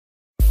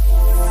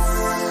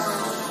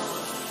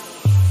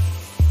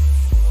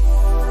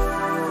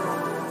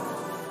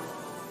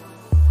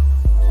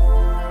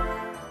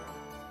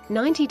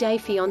90-Day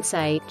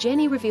Fiance,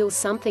 Jenny reveals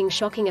something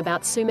shocking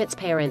about Sumit's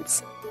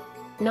parents.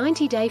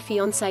 90-Day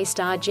Fiance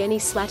star Jenny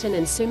Slatten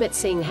and Sumit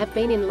Singh have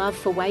been in love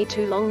for way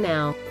too long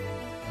now.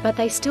 But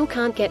they still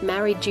can't get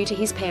married due to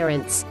his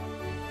parents.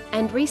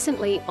 And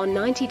recently, on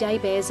 90 Day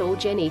Bears All,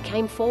 Jenny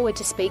came forward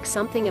to speak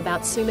something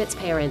about Sumit's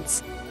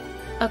parents.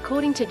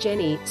 According to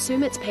Jenny,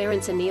 Sumit's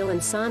parents Anil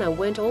and Sahna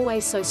weren't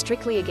always so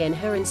strictly against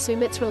her and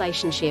Sumit's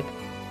relationship.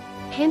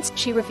 Hence,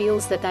 she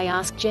reveals that they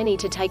asked Jenny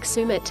to take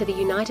Sumit to the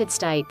United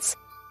States.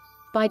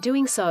 By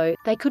doing so,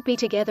 they could be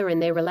together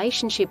and their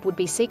relationship would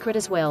be secret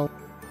as well.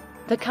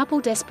 The couple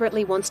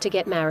desperately wants to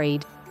get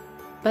married.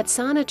 But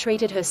Sahna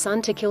treated her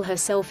son to kill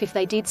herself if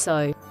they did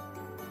so.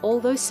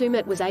 Although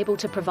Sumit was able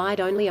to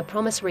provide only a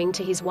promise ring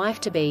to his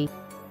wife-to-be.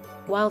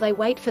 While they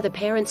wait for the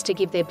parents to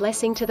give their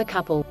blessing to the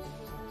couple.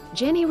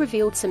 Jenny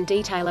revealed some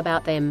detail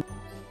about them.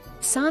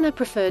 Sahna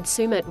preferred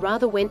Sumit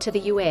rather went to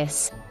the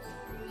US.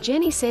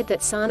 Jenny said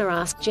that Sahna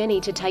asked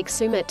Jenny to take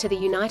Sumit to the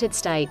United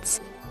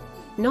States.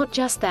 Not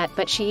just that,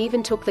 but she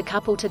even took the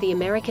couple to the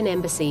American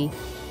embassy.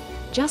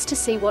 Just to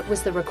see what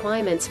was the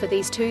requirements for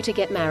these two to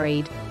get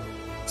married.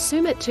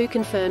 Sumit too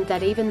confirmed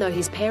that even though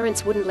his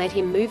parents wouldn't let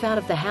him move out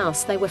of the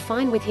house, they were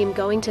fine with him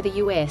going to the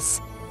US.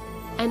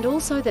 And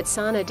also that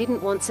Sahna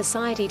didn't want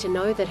society to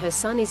know that her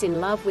son is in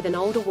love with an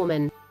older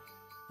woman.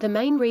 The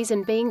main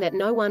reason being that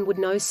no one would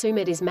know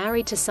Sumit is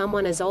married to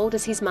someone as old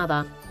as his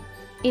mother.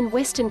 In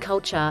Western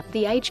culture,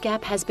 the age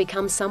gap has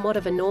become somewhat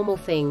of a normal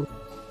thing.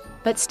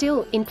 But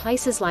still, in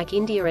places like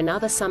India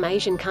and some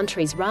Asian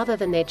countries, rather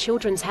than their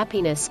children's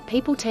happiness,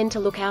 people tend to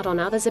look out on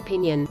others'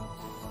 opinion.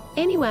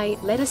 Anyway,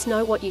 let us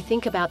know what you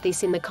think about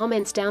this in the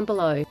comments down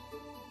below.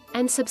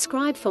 And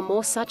subscribe for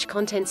more such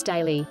contents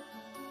daily.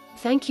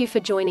 Thank you for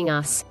joining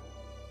us.